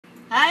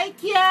Hi,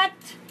 cat.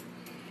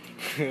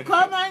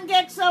 Come and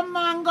get some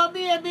mango,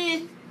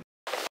 baby.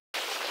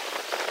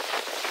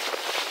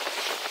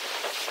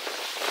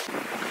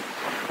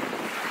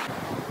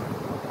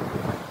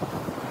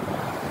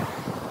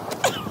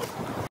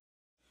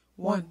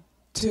 One,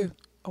 two,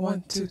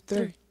 1, 2,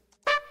 3.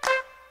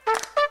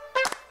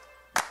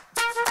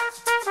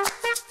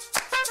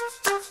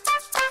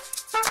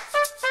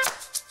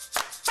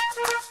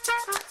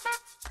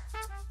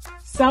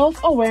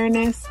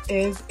 Self-awareness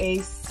is a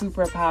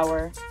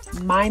superpower.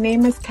 My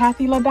name is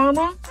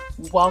KathyLaDonna.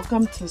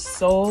 Welcome to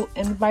Soul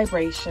and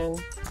Vibration.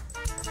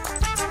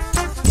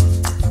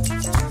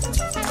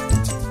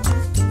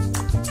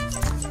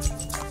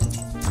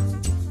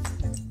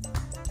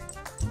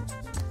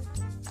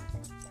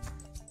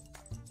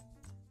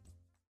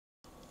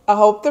 I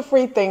hope the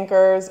free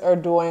thinkers are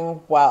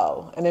doing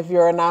well. And if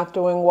you're not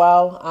doing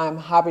well, I'm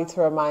happy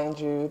to remind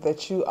you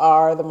that you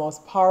are the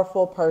most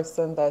powerful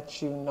person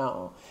that you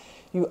know.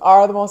 You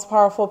are the most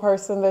powerful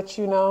person that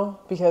you know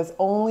because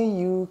only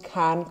you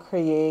can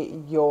create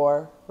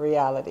your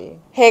reality.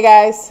 Hey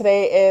guys,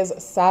 today is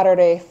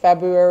Saturday,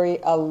 February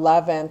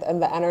 11th,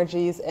 and the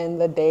energies in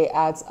the day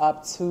adds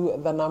up to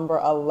the number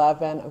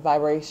 11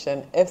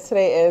 vibration. If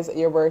today is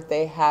your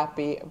birthday,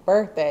 happy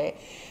birthday.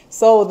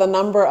 So the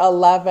number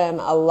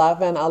 11,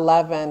 11,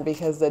 11,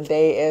 because the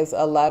day is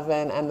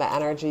 11 and the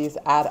energies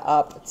add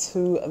up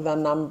to the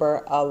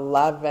number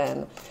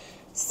 11.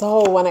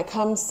 So when it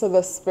comes to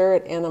the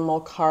spirit animal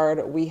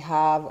card, we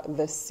have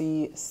the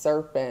sea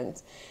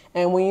serpent.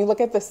 And when you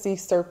look at the sea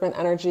serpent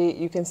energy,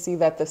 you can see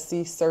that the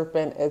sea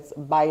serpent is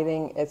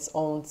biting its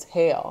own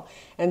tail.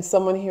 And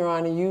someone here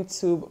on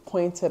YouTube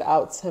pointed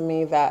out to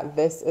me that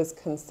this is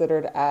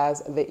considered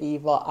as the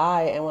evil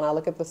eye. And when I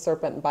look at the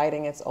serpent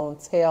biting its own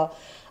tail,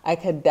 I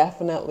could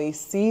definitely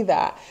see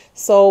that.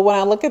 So when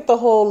I look at the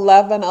whole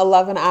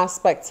 11-11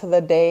 aspect to the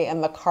day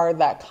and the card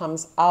that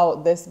comes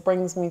out, this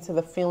brings me to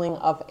the feeling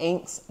of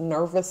angst,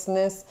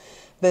 nervousness,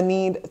 the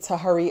need to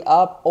hurry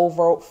up,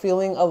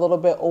 feeling a little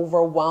bit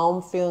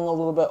overwhelmed, feeling a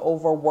little bit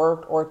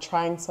overworked, or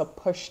trying to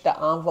push the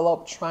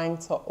envelope, trying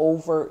to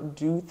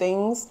overdo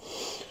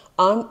things.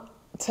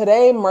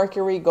 Today,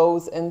 Mercury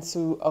goes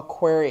into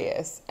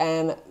Aquarius,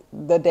 and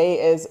the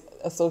day is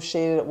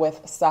associated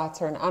with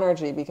Saturn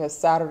energy because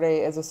Saturday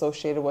is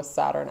associated with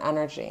Saturn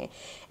energy.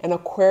 And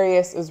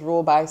Aquarius is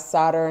ruled by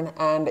Saturn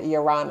and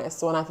Uranus.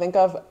 So when I think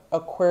of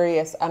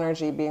Aquarius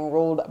energy being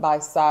ruled by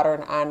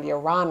Saturn and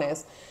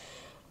Uranus,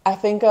 I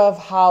think of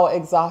how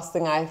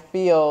exhausting I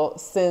feel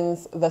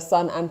since the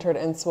sun entered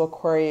into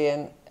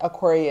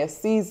Aquarius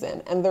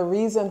season. And the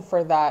reason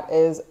for that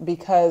is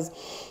because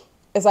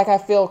it's like I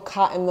feel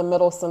caught in the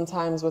middle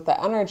sometimes with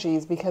the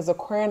energies, because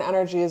Aquarian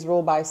energy is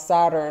ruled by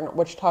Saturn,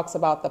 which talks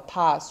about the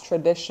past,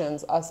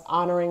 traditions, us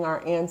honoring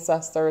our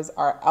ancestors,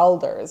 our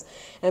elders.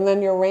 And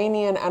then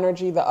Uranian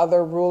energy, the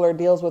other ruler,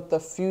 deals with the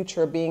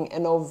future, being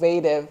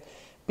innovative,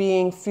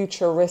 being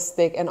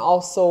futuristic, and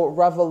also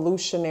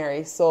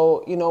revolutionary.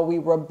 So, we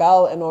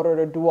rebel in order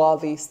to do all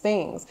these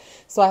things.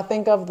 So I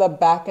think of the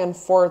back and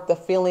forth, the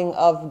feeling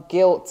of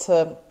guilt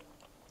to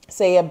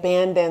say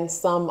abandon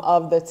some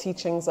of the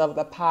teachings of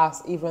the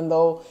past, even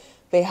though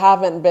they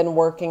haven't been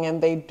working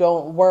and they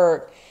don't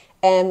work.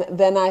 And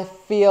then I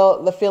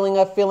feel the feeling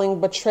of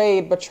feeling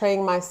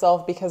betraying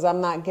myself because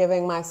I'm not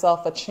giving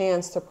myself a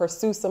chance to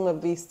pursue some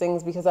of these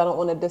things because I don't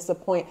want to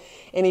disappoint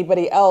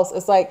anybody else.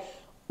 It's like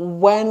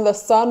when the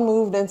sun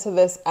moved into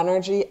this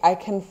energy, I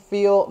can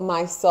feel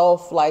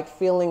myself like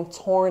feeling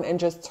torn and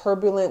just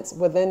turbulence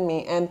within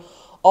me. And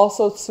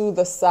also to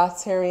the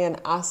Saturnian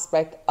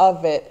aspect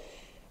of it,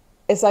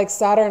 it's like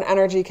Saturn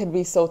energy could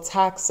be so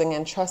taxing,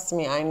 and trust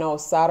me, I know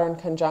Saturn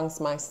conjuncts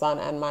my sun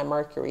and my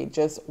Mercury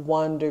just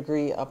 1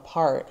 degree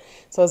apart.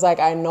 So it's like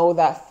I know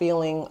that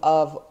feeling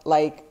of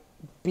like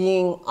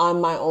being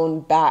on my own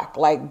back,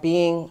 like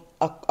being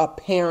a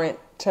parent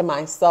to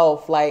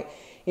myself, like,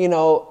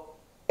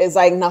 it's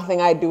like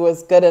nothing I do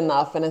is good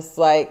enough. And it's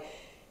like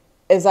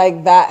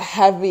that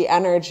heavy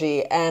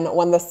energy. And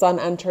when the sun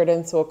entered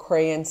into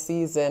Aquarian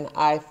season,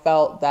 I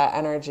felt that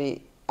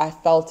energy. I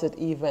felt it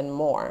even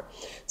more.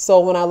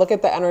 So when I look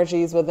at the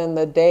energies within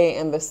the day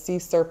and the sea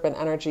serpent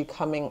energy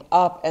coming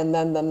up, and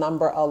then the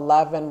number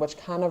 11, which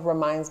kind of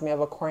reminds me of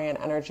Aquarian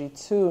energy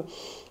too,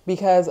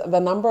 because the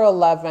number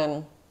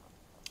 11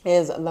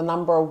 is the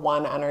number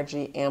 1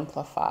 energy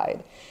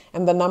amplified.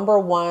 And the number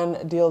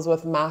 1 deals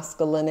with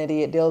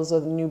masculinity. It deals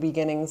with new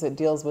beginnings. It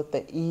deals with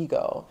the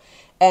ego.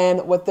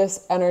 And with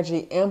this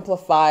energy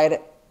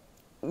amplified,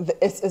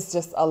 it's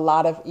just a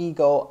lot of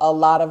ego, a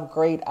lot of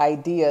great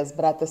ideas,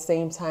 but at the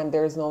same time,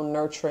 there's no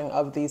nurturing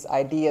of these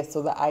ideas.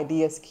 So the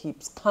ideas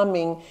keeps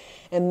coming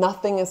and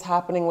nothing is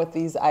happening with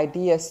these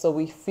ideas. So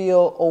we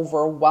feel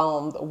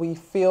overwhelmed. We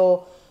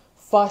feel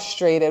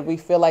frustrated. We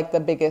feel like the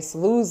biggest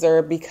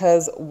loser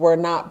because we're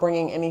not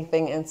bringing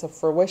anything into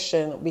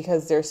fruition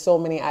because there's so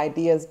many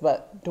ideas,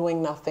 but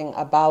doing nothing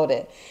about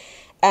it.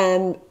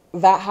 And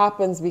that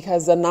happens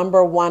because the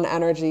number 1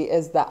 energy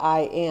is the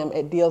I am.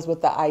 It deals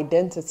with the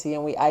identity,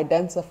 and we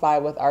identify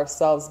with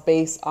ourselves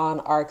based on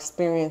our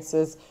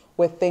experiences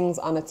with things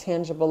on a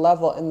tangible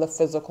level in the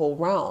physical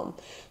realm.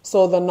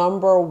 So the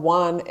number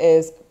one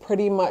is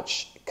pretty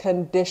much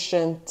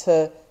conditioned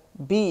to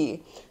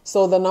be.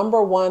 So the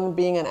number one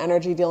being an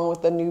energy dealing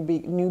with the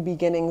new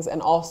beginnings,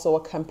 and also a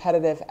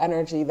competitive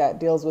energy that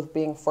deals with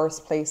being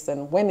first place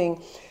and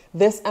winning.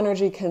 This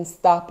energy can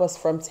stop us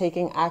from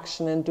taking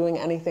action and doing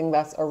anything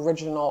that's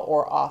original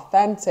or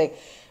authentic,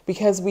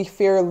 because we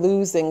fear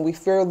losing. We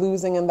fear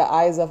losing in the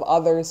eyes of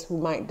others who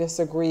might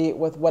disagree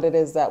with what it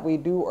is that we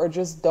do or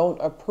just don't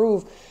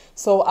approve.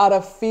 So out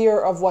of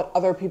fear of what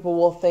other people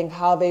will think,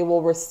 how they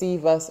will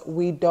receive us,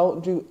 we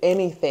don't do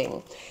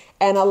anything.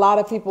 And a lot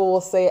of people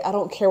will say, I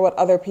don't care what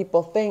other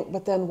people think,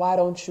 but then why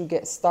don't you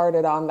get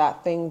started on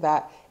that thing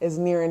that is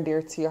near and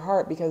dear to your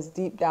heart? Because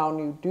deep down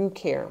you do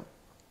care.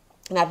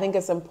 And I think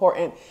it's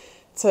important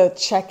to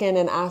check in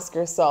and ask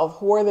yourself,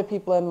 who are the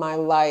people in my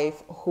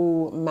life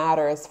who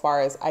matter as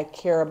far as I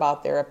care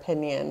about their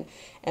opinion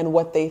and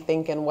what they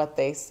think and what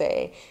they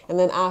say? And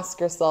then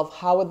ask yourself,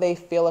 how would they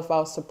feel if I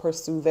was to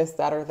pursue this,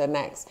 that, or the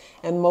next?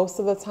 And most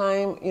of the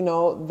time, you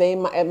know,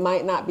 it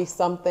might not be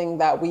something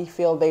that we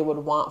feel they would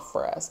want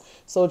for us.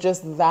 So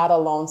just that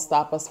alone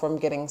stop us from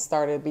getting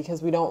started,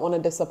 because we don't want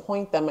to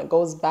disappoint them. It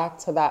goes back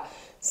to that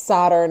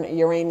Saturn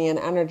Uranian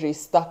energy,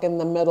 stuck in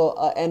the middle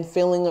and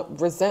feeling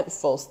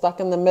resentful, stuck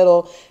in the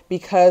middle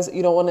because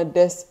you don't want to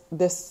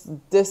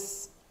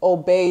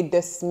disobey,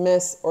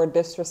 dismiss, or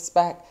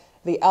disrespect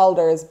the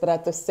elders, but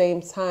at the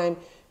same time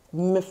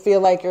feel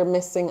like you're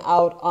missing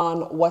out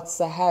on what's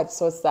ahead.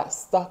 So it's that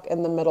stuck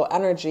in the middle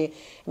energy.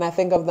 And I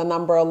think of the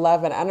number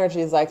 11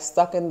 energy is like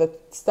stuck in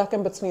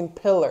between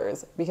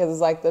pillars, because it's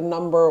like the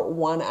number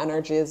one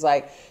energy is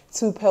like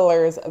two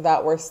pillars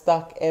that were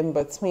stuck in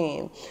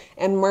between.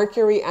 And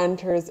Mercury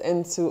enters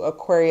into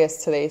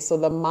Aquarius today. So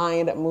the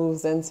mind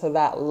moves into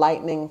that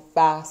lightning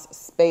fast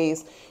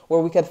space where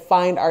we could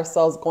find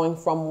ourselves going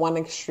from one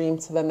extreme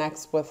to the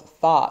next with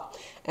thought.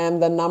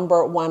 And the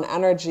number one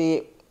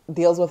energy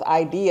deals with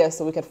ideas.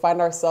 So we could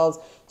find ourselves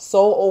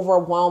so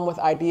overwhelmed with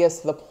ideas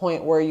to the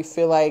point where you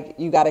feel like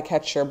you got to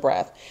catch your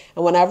breath.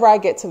 And whenever I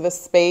get to this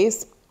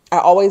space, I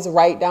always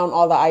write down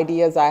all the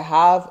ideas I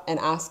have and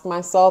ask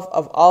myself,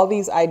 of all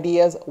these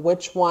ideas,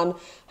 which one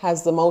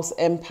has the most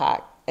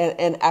impact,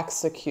 and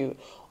execute.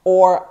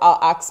 Or I'll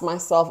ask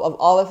myself, of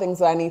all the things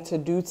that I need to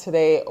do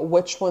today,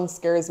 which one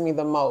scares me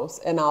the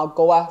most? And I'll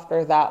go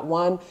after that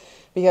one.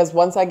 Because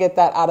once I get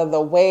that out of the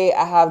way,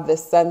 I have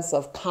this sense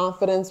of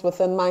confidence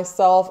within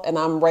myself, and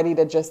I'm ready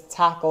to just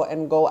tackle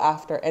and go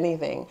after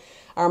anything.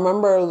 I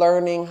remember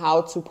learning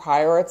how to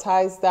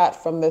prioritize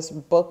that from this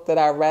book that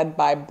I read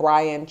by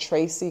Brian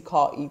Tracy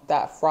called Eat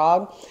That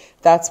Frog.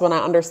 That's when I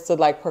understood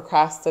like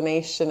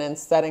procrastination and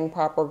setting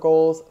proper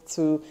goals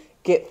to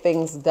get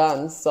things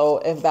done. So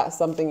if that's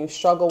something you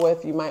struggle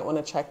with, you might want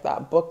to check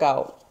that book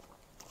out.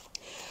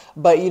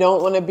 But you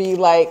don't want to be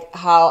like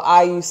how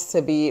I used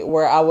to be,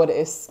 where I would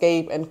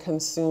escape and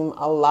consume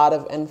a lot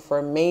of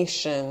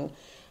information,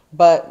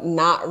 but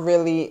not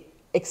really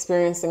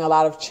experiencing a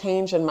lot of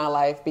change in my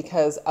life,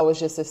 because I was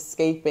just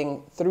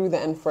escaping through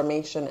the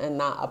information and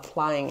not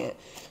applying it.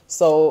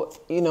 So,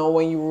 you know,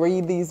 when you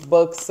read these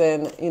books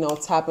and, you know,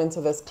 tap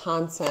into this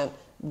content,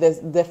 this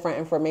different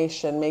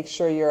information, make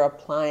sure you're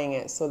applying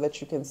it so that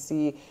you can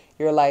see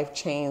your life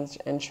change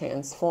and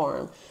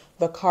transform.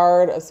 The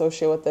card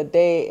associated with the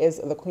day is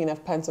the Queen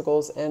of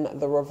Pentacles in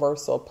the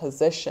reversal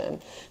position.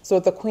 So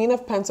with the Queen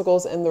of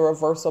Pentacles in the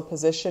reversal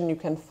position, you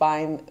can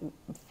find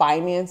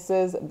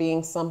finances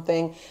being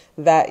something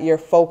that your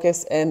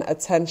focus and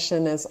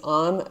attention is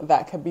on.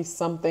 That could be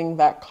something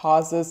that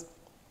causes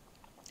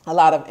a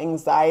lot of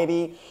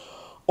anxiety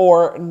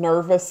or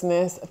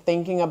nervousness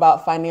thinking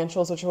about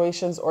financial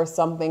situations, or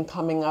something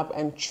coming up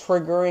and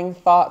triggering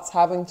thoughts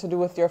having to do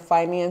with your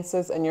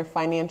finances and your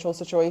financial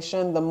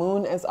situation. The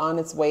moon is on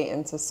its way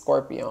into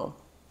Scorpio.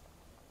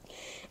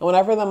 And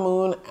whenever the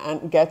moon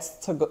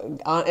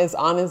is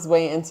on its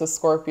way into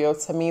Scorpio,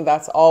 to me,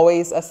 that's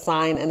always a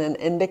sign and an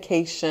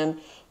indication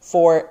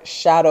for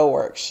shadow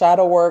work.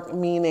 Shadow work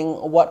meaning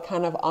what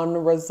kind of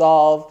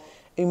unresolved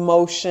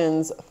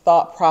emotions,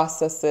 thought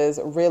processes,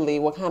 really,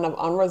 what kind of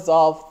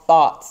unresolved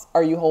thoughts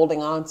are you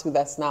holding on to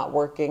that's not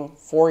working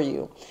for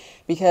you?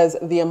 Because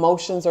the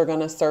emotions are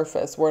going to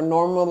surface, where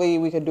normally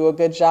we could do a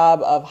good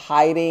job of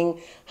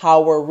hiding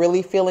how we're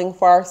really feeling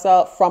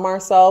from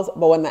ourselves.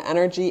 But when the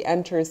energy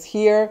enters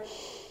here,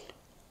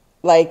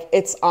 like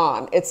it's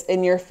on, it's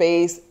in your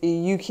face,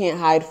 you can't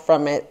hide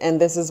from it. And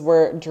this is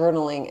where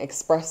journaling,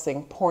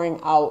 expressing, pouring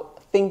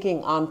out,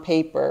 thinking on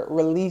paper,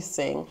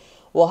 releasing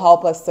will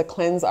help us to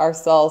cleanse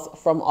ourselves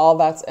from all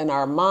that's in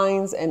our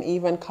minds, and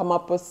even come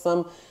up with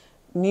some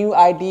new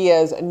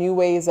ideas, new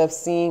ways of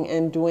seeing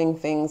and doing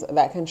things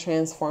that can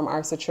transform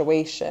our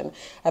situation.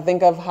 I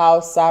think of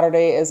how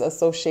Saturday is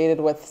associated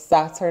with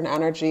Saturn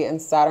energy,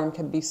 and Saturn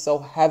could be so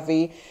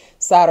heavy.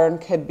 Saturn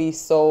could be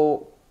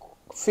so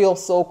feel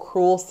so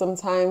cruel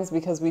sometimes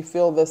because we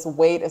feel this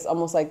weight. It's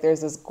almost like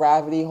there's this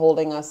gravity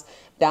holding us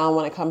down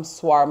when it comes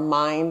to our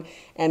mind,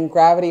 and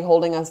gravity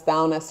holding us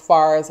down as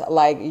far as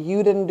like,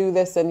 you didn't do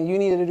this and you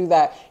needed to do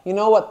that. You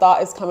know what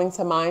thought is coming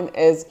to mind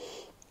is,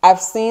 I've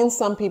seen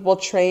some people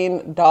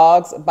train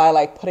dogs by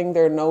like putting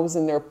their nose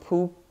in their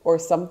poop or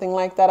something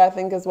like that, I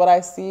think is what I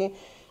see,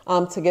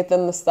 to get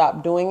them to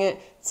stop doing it.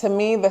 To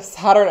me, the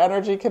Saturn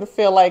energy could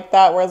feel like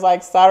that, whereas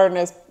like Saturn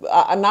is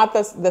not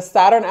the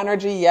Saturn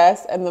energy,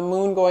 yes, and the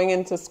moon going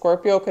into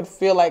Scorpio could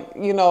feel like,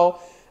 you know,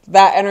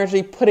 that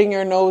energy putting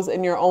your nose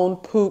in your own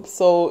poop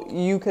so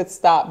you could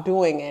stop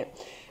doing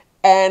it.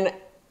 And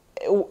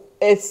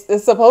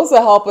it's supposed to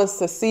help us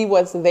to see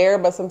what's there,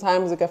 but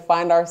sometimes we could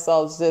find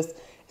ourselves just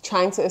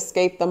trying to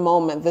escape the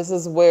moment. This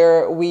is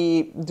where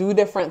we do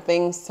different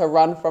things to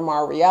run from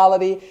our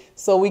reality.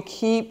 So it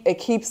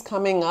keeps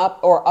coming up,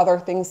 or other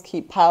things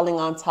keep piling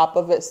on top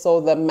of it. So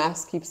the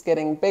mess keeps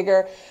getting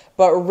bigger.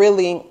 But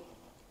really,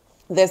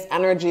 this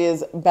energy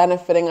is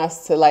benefiting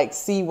us to like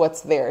see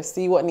what's there,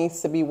 see what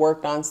needs to be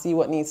worked on, see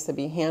what needs to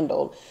be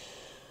handled.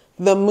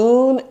 The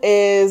moon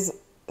is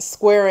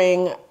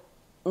squaring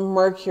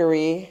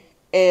Mercury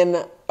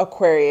in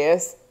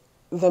Aquarius.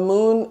 The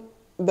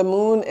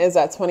moon is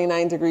at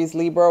 29 degrees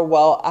Libra.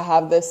 Well, I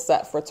have this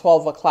set for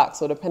 12 o'clock.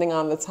 So depending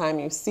on the time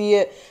you see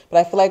it, but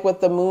I feel like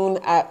with the moon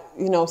at,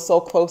 you know, so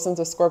close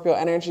into Scorpio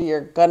energy,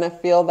 you're gonna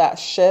feel that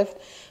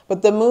shift.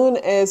 But the moon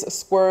is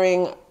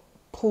squaring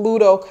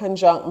Pluto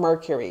conjunct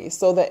Mercury.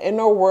 So the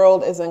inner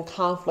world is in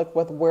conflict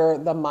with where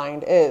the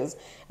mind is.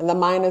 And the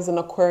mind is an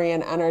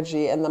Aquarian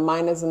energy, and the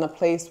mind is in a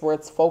place where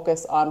it's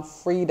focused on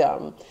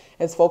freedom.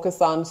 It's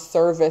focused on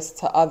service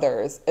to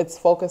others. It's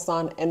focused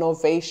on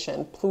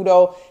innovation.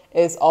 Pluto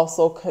is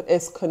also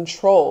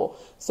control.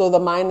 So the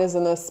mind is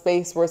in a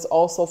space where it's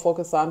also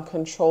focused on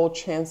control,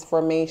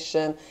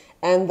 transformation,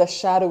 and the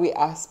shadowy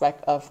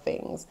aspect of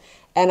things.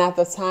 And at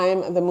the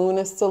time, the moon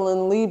is still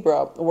in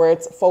Libra, where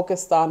it's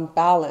focused on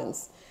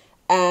balance.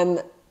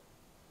 And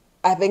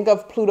I think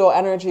of Pluto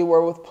energy,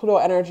 where with Pluto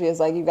energy is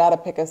like, you got to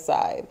pick a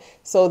side.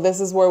 So this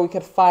is where we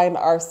could find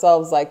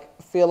ourselves like,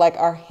 feel like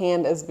our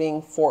hand is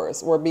being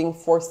forced. We're being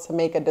forced to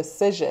make a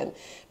decision.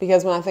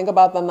 Because when I think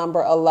about the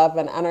number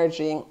 11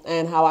 energy,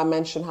 and how I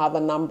mentioned how the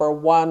number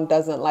 1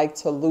 doesn't like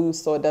to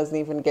lose, so it doesn't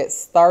even get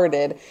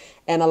started.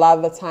 And a lot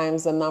of the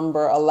times the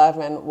number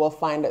 11 will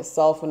find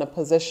itself in a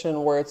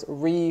position where it's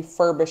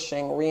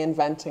refurbishing,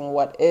 reinventing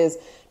what is,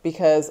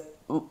 because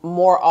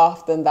more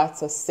often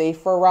that's a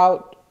safer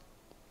route.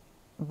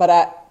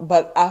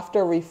 But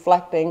after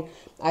reflecting,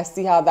 I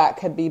see how that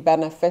could be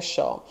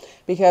beneficial.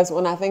 Because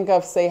when I think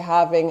of, say,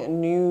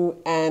 having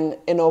new and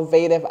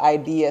innovative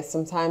ideas,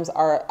 sometimes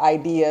our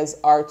ideas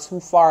are too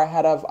far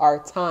ahead of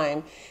our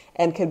time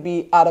and could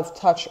be out of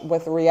touch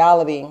with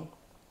reality.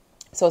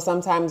 So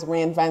sometimes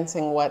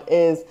reinventing what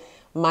is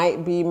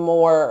might be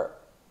more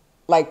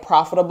like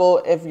profitable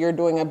if you're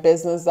doing a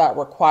business that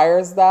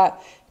requires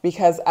that,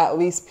 because at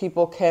least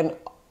people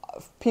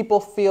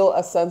feel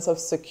a sense of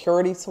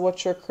security to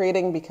what you're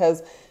creating,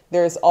 because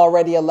there's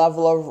already a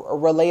level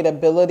of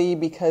relatability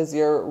because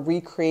you're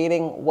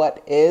recreating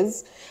what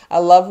is. I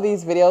love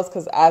these videos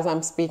because as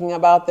I'm speaking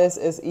about this,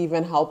 is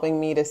even helping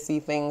me to see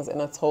things in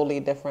a totally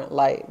different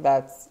light.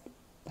 That's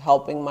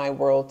helping my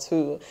world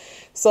too.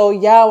 So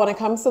yeah, when it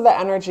comes to the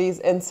energies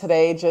in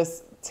today,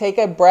 just take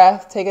a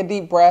breath, take a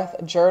deep breath,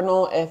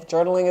 journal. If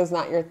journaling is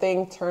not your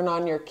thing, turn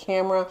on your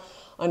camera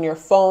on your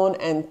phone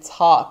and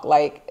talk,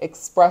 like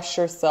express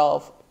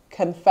yourself,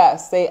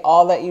 confess, say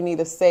all that you need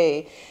to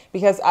say.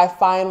 Because I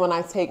find when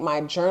I take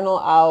my journal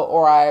out,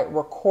 or I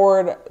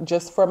record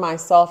just for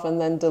myself and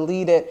then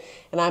delete it,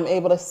 and I'm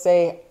able to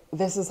say,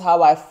 this is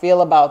how I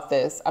feel about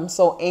this. I'm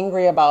so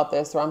angry about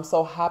this, or I'm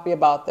so happy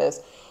about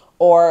this,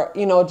 or,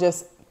 you know,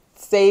 just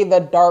say the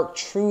dark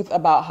truth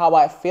about how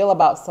I feel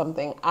about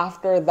something.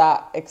 After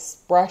that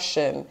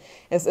expression,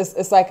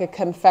 it's like a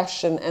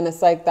confession, and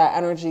it's like that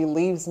energy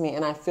leaves me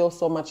and I feel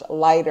so much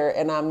lighter,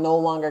 and I'm no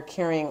longer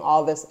carrying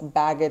all this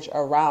baggage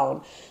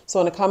around. So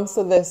when it comes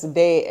to this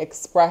day,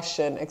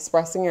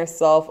 expressing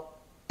yourself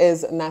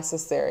is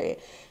necessary.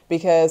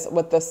 Because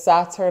with the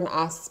Saturn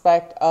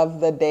aspect of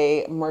the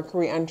day,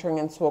 Mercury entering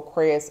into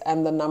Aquarius,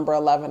 and the number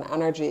 11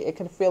 energy, it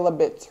could feel a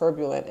bit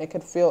turbulent. It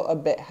could feel a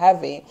bit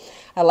heavy.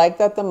 I like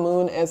that the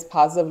moon is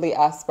positively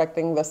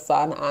aspecting the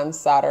sun and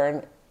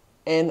Saturn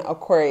in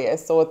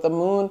Aquarius. So with the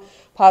moon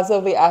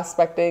positively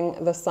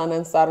aspecting the sun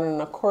and Saturn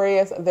in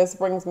Aquarius, this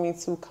brings me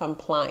to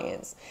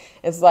compliance.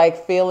 It's like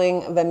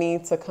feeling the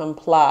need to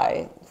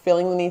comply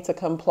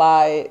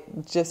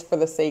just for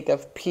the sake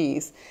of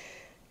peace.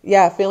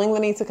 Yeah, feeling the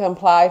need to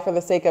comply for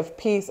the sake of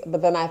peace,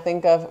 but then I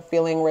think of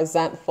feeling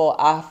resentful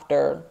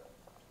after,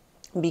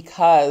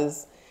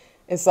 because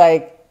it's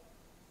like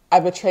I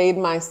betrayed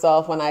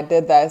myself when I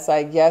did that. It's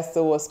like, yes,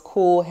 it was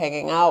cool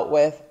hanging out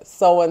with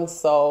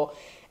so-and-so,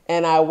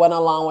 and I went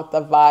along with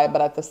the vibe,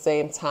 but at the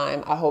same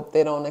time, I hope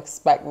they don't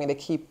expect me to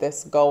keep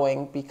this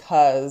going,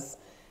 because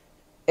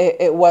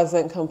it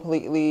wasn't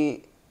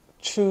completely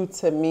true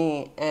to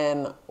me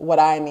and what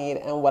I need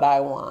and what I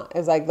want.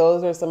 It's like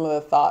those are some of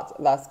the thoughts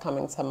that's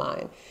coming to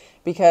mind.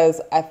 Because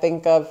I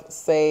think of,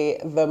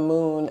 say, the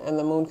moon and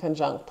the moon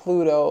conjunct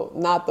Pluto,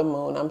 not the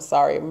moon, I'm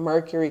sorry,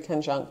 Mercury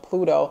conjunct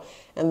Pluto,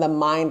 and the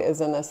mind is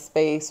in a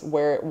space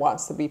where it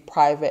wants to be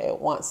private, it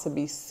wants to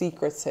be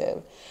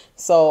secretive.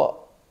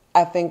 So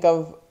I think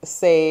of,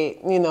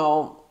 say, you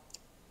know,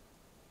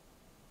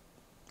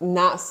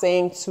 not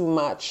saying too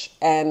much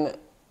and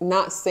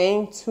not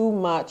saying too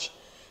much,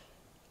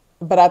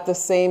 but at the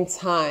same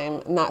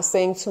time, not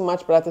saying too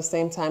much, but at the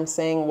same time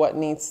saying what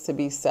needs to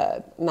be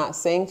said. Not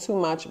saying too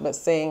much, but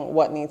saying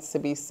what needs to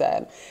be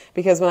said.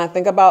 Because when I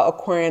think about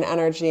Aquarian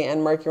energy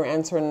and Mercury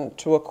entering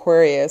to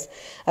Aquarius,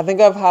 I think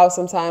of how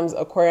sometimes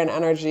Aquarian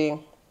energy,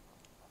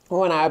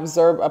 when I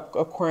observe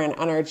Aquarian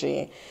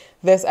energy,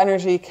 this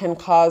energy can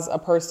cause a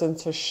person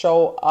to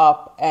show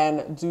up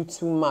and do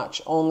too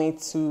much, only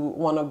to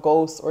want to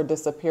ghost or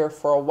disappear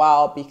for a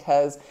while,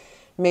 because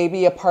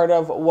maybe a part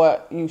of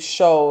what you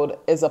showed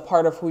is a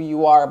part of who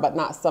you are, but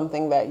not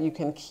something that you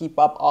can keep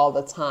up all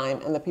the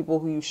time. And the people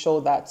who you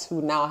showed that to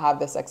now have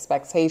this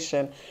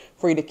expectation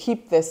for you to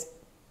keep this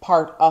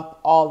part up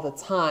all the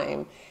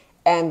time.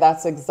 And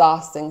that's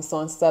exhausting. So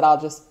instead, I'll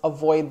just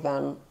avoid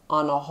them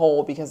on a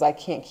whole because I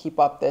can't keep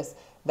up this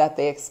that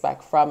they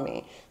expect from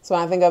me. So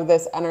when I think of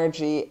this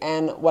energy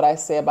and what I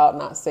say about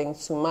not saying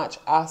too much,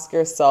 ask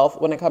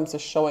yourself when it comes to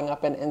showing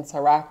up and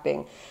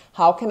interacting,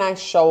 how can I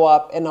show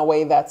up in a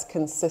way that's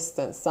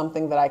consistent,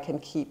 something that I can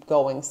keep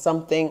going,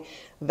 something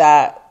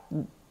that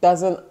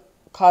doesn't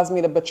cause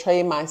me to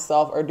betray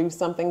myself or do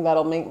something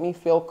that'll make me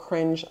feel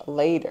cringe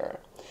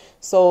later.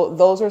 So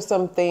those are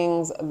some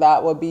things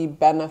that would be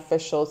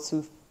beneficial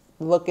to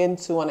look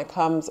into when it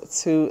comes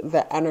to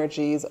the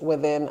energies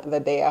within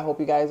the day. I hope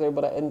you guys are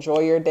able to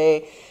enjoy your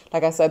day.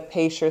 Like I said,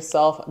 pace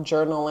yourself.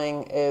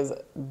 Journaling is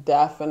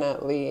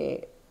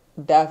definitely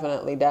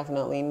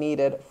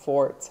needed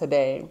for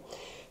today.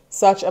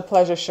 Such a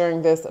pleasure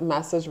sharing this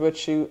message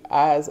with you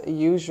as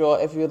usual.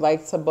 If you'd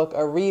like to book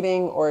a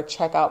reading or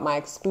check out my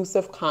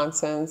exclusive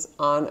contents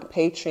on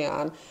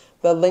Patreon,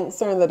 the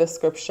links are in the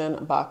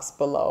description box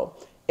below.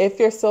 If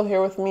you're still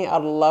here with me,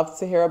 I'd love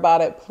to hear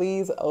about it.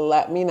 Please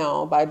let me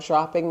know by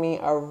dropping me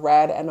a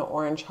red and an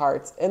orange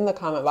hearts in the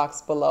comment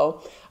box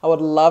below. I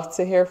would love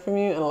to hear from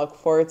you and I look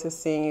forward to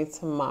seeing you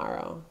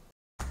tomorrow.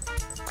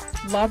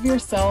 Love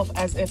yourself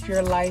as if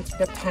your life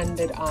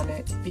depended on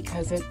it,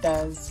 because it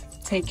does.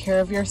 Take care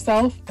of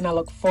yourself, and I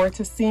look forward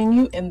to seeing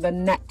you in the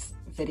next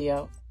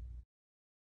video.